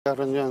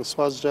رەنجان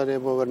سپاس جارێ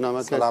بۆ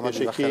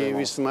بەرنامەکەشێکی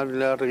ویستمەر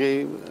لە ڕێگەی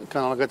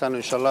کاناڵەکەتان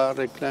ئینشەڵا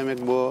ڕێکلامێک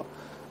بۆ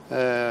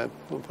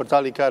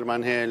پۆرتاڵی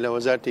کارمان هەیە لە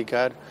وەزارەتی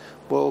کار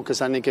بۆ ئەو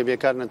کەسانی کە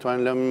بێکار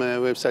نەتوانن لەم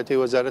وێبسایتی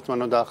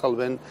وەزارەتمانەوە داخڵ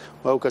بن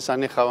و ئەو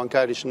کەسانی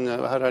خاوەنکاریشن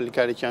هەر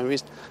هەلیکارێکیان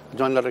ویست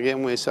دەتوان لە ڕێگەی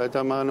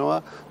وێبسایتەمانەوە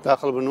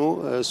داخڵ بن و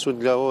سوود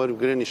لەوە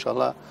وەربگرن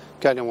ئینشەڵا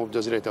کاریان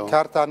بدۆزرێتەوە.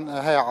 کارتان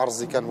هەیە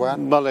عەرزیکەن وان؟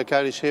 بەڵێ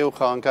کاریش هەیە و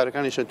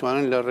خاوەنکارەکانیش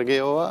دەتوانن لە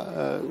ڕێگەیەوە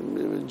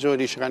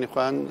جۆری شەکانی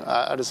خۆیان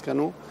عەرزکەن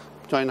و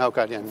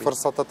هاوکاریان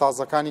فرسەتە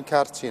تازەکانی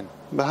کار چین؟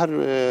 بە هەر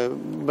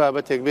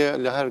بابەتێک بێ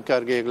لە هەر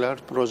کارگەیەک لە هەر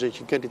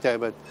پرۆژێکی کەری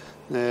تایبەت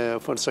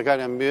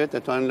فرسەکاریان بێت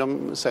دەتوانن لەم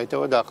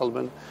سایتەوە داخڵ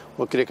بن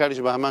و کرێکاریش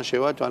بە هەمان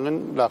شێوە توانن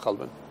داخڵ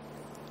بن.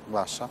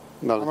 باشە،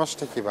 ئەمە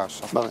شتێکی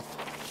باشە.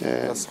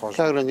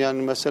 کاگرنیان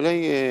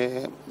مەسەلەی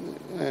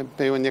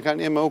پەیوەندیەکان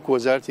ئێمە وەکو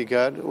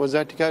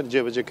وەزارەتی کار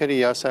جێبەجێکەری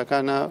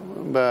یاساکانە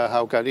بە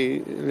هاوکاری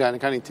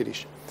لایەنەکانی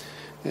تریش.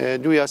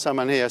 دوو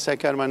یاسامان هەیە، یاسای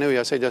کارمان هەیە و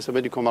یاسای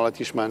دەسەبەری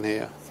کۆمەڵاتیشمان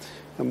هەیە.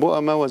 بۆ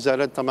ئەمە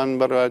وەزارەت تەمان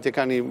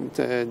بەڕێوەتیەکانی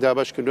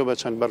دابش کردو بە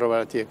چەند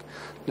بەڕێوەتیەک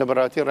لە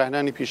بەڕاتی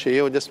ڕاهێنانی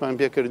پیشەیەوە دەستمان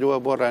پێ کردووە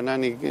بۆ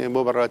ڕاهێنانی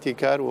بۆ بەڕاتی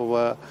کار و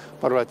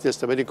بەڕێوەتی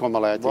دەستەبەری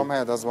کۆمەڵایەتی. بۆمە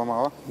دەست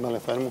بۆمەوە؟ بەڵێ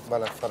فەرموو.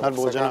 هەر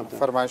بۆ جەناب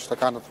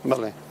فەرمایشتەکانت.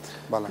 بەڵێ.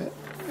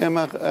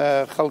 ئێمە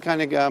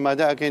خەڵکانێک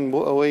ئامادە ئەکەین بۆ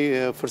ئەوەی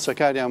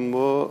فرسەکاریان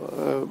بۆ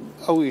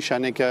ئەو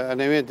ئیشانێک کە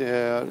ئەنەوێت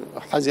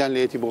حەزیان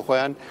لێتی بۆ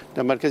خۆیان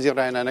لە مەرکەزی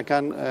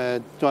ڕاهێنانەکان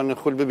توانن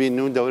خول ببین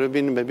و دەورە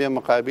بین بەبێ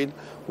مقابل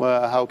و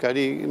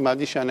هاوکاری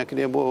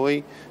مادیشانەکرێ بۆ ئەوەی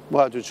بۆ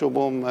هاتوچۆ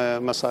بۆ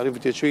مەساریف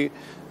تێچووی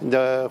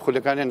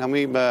خولەکانیان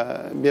هەمووی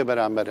بێ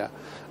بەرامبەرە.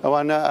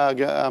 ئەوانە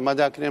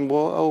ئاماداکرێن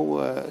بۆ ئەو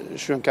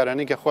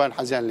شوێنکارانی کە خۆیان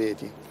حەزیان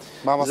لێتی.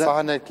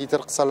 مامەساهانێکی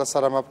تر قسە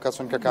لەسەر ئەمە بکە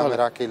چونکە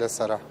کامێراکەی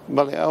لەسەرە.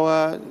 بەڵێ ئەوە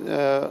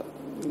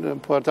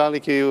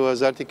پۆرتاڵێکی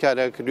وەزارەتی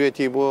کارە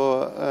کردوێتی بۆ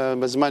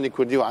بە زمانی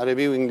کوردی و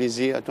عەرەبی و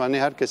ئینگلیزی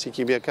ئەتوانێت هەر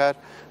کەسێکی بێکار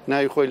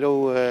ناوی خۆی لەو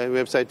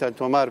وێبسایتە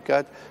تۆمار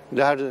بکات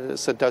لە هەر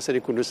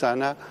سەرتاسەری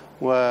کوردستانە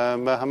و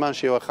بە هەمان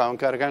شێوە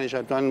خاوەنکارەکانیش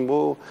ئەتوانن بۆ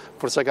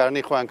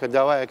فرسەکارانی خۆیان کە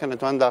داوایەکەن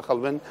ئەتوان داخڵ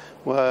بن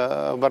و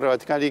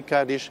بەڕێوەتیەکانی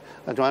کاریش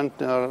ئەتوان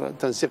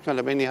تەنسیقکەن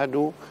لە بینی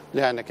هەردوو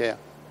لایەنەکەیە.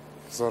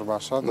 زۆر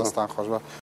باشە، دەستان خۆش بە.